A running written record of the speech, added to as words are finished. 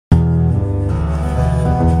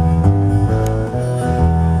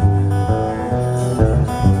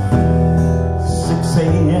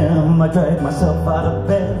I drag myself out of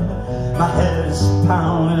bed. My head is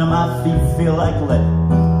pounding and my feet feel like lead.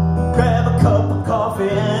 Grab a cup of coffee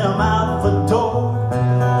and I'm out the door.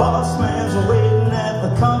 Boss man's waiting at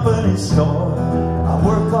the company store. I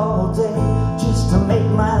work all day just to make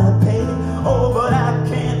my pay. Oh, but I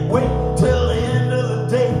can't wait till the end of the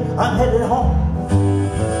day. I'm headed home.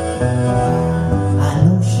 I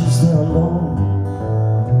know she's there alone.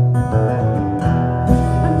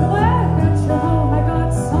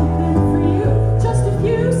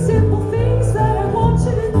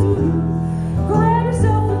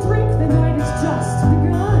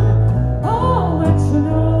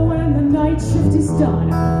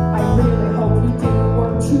 Done. I really hope you didn't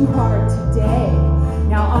work too hard today.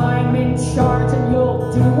 Now I'm in charge and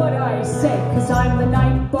you'll do what I say, 'cause I'm the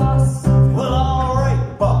night boss. Well,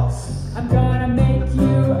 alright, boss. I'm gonna make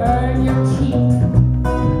you earn your keep,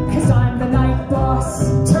 'cause I'm the night boss.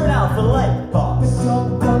 Turn out the light, boss. But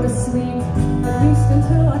don't go to sleep, at least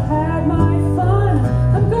until I've had my fun.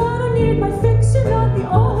 I'm gonna need my fix, you're not the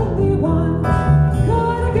only one.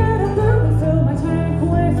 Gotta get up early, fill my tank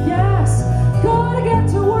with gas. Gotta get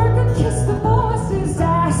to work and kiss the boss's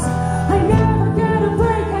ass. I never get a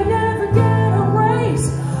break, I never get a raise.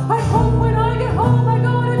 I hope when I get home I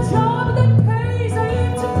got a job that pays. I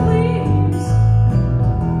aim to please.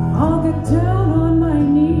 I'll get down on my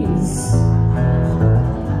knees.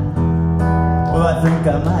 Well, I think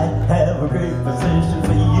I might have a great position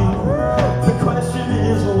for you. The question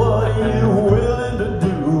is, what are you willing to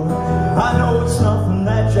do? I know it's nothing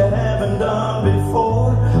that you haven't done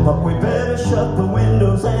before, but we better shut the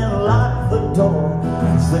windows and lock the door.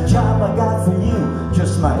 'Cause the job I got for you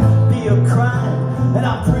just might be a crime, and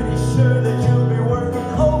I'm pretty sure that you'll be working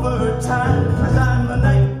overtime. 'Cause I'm the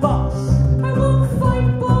night boss. I won't fight,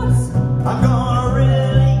 boss. I'm gonna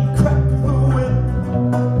really crack the whip.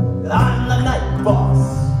 I'm the night boss.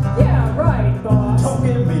 Yeah, right, boss. Don't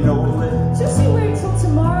give me no lip. Just you wait till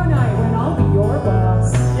tomorrow night when I'll be your boss.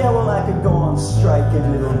 Yeah, well, I could go on strike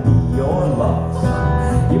and it'll be your loss.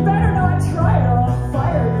 You better not try it or I'll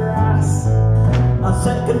fire your ass. On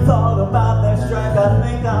second thought about that strike, I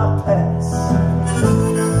think I'll pass.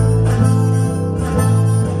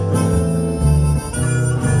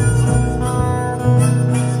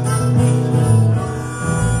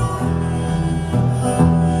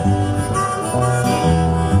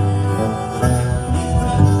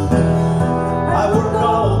 I work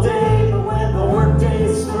all day, but when the work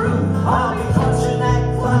day's through, I'll be punching that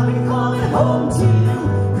clock and coming home to you.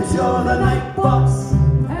 'Cause you're the night boss,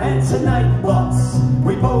 and tonight, boss,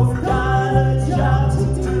 we both got a job to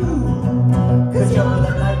do. 'Cause you're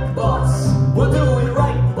the night boss, we'll do it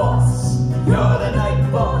right, boss. You're the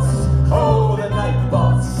night boss, oh, the night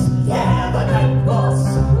boss. Yeah, the night boss,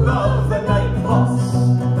 love the night boss.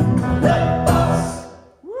 Night boss!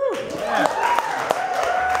 Woo! Yeah.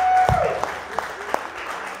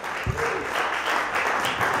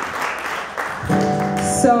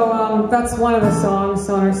 So that's one of the songs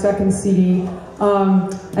on our second CD.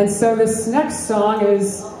 And so this next song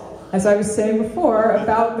is, as I was saying before,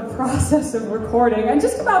 about the process of recording and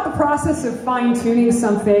just about the process of fine-tuning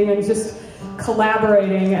something and just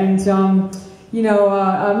collaborating. And you know,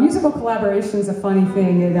 musical collaboration is a funny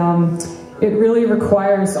thing. It really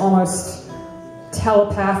requires almost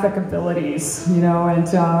telepathic abilities, you know, and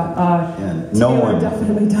no Taylor one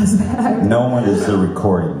definitely does that. No one is the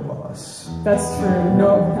recording boss. That's true.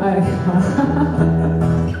 No,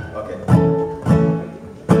 Okay.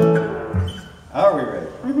 Are we ready?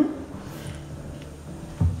 Mm-hmm.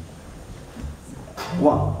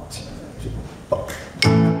 1, 2, 3, 4.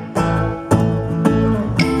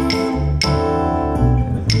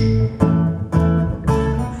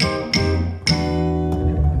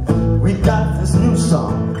 We got this new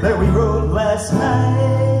song that we wrote last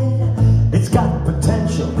night. It's got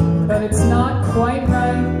potential, but it's not quite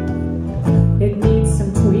right. It needs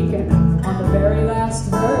some tweaking on the very last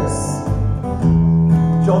verse.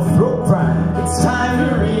 Your throat prime, it's time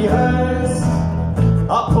to rehearse.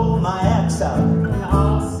 I'll pull my axe out and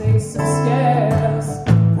I'll say some scares.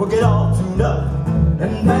 We'll get all tuned up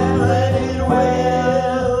and then let it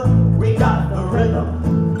wail. We got the rhythm,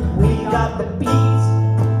 we got the beat.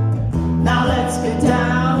 Now let's get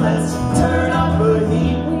down, let's turn up the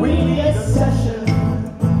heat. We need a session,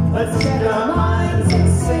 let's get our minds in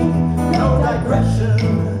sync. No digression,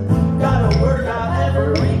 gotta work out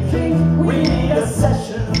every kink. We need a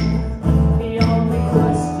session. The only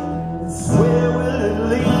question is, where will it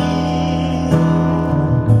lead?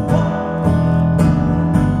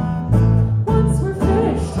 Once we're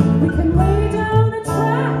finished, we can lay down a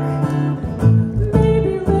track.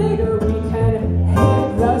 Maybe later we can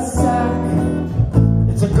hit the sack.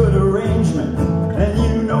 It's a good arrangement.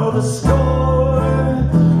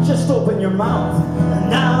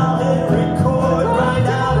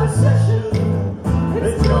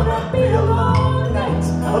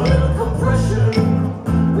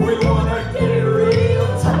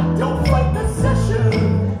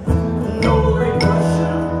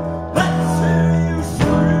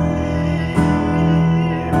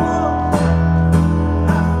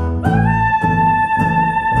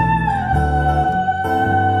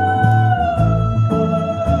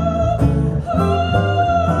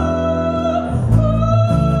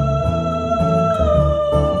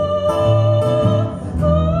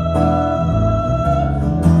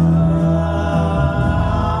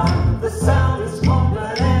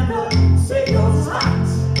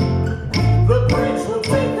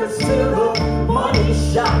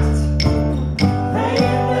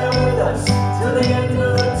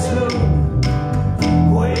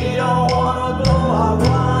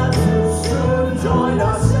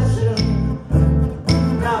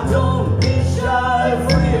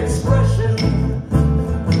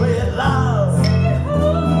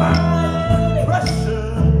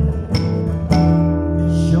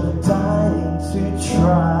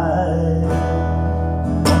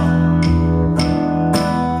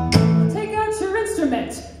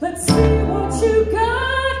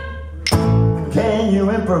 and you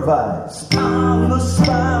improvise on the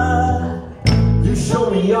spot. You show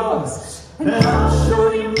me yours, and I'll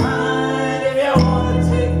show you mine. If you wanna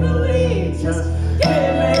take the lead, just give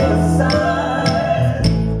me a sign.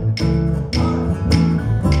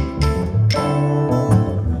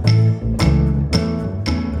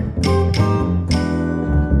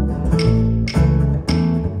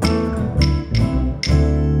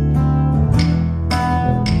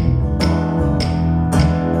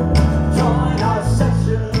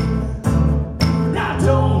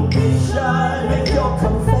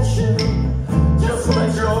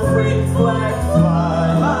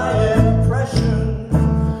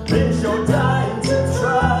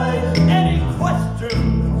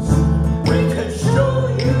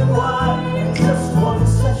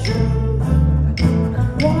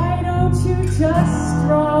 Just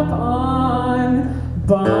drop on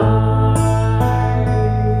by.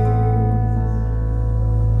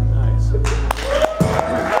 Nice.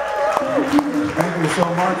 Thank you so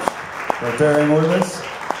much for bearing with us.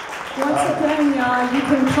 Once again, you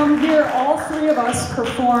can come here. All three of us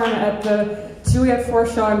perform at the Juliet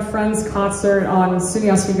Forshaw and Friends concert on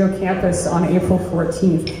SUNY Oswego campus on April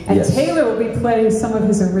 14th. And yes. Taylor will be playing some of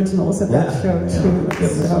his originals at that show too.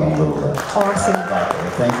 So, awesome.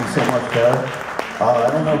 Thank you so much, Carol.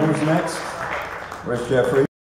 I don't know who's next. Where's Jeffrey?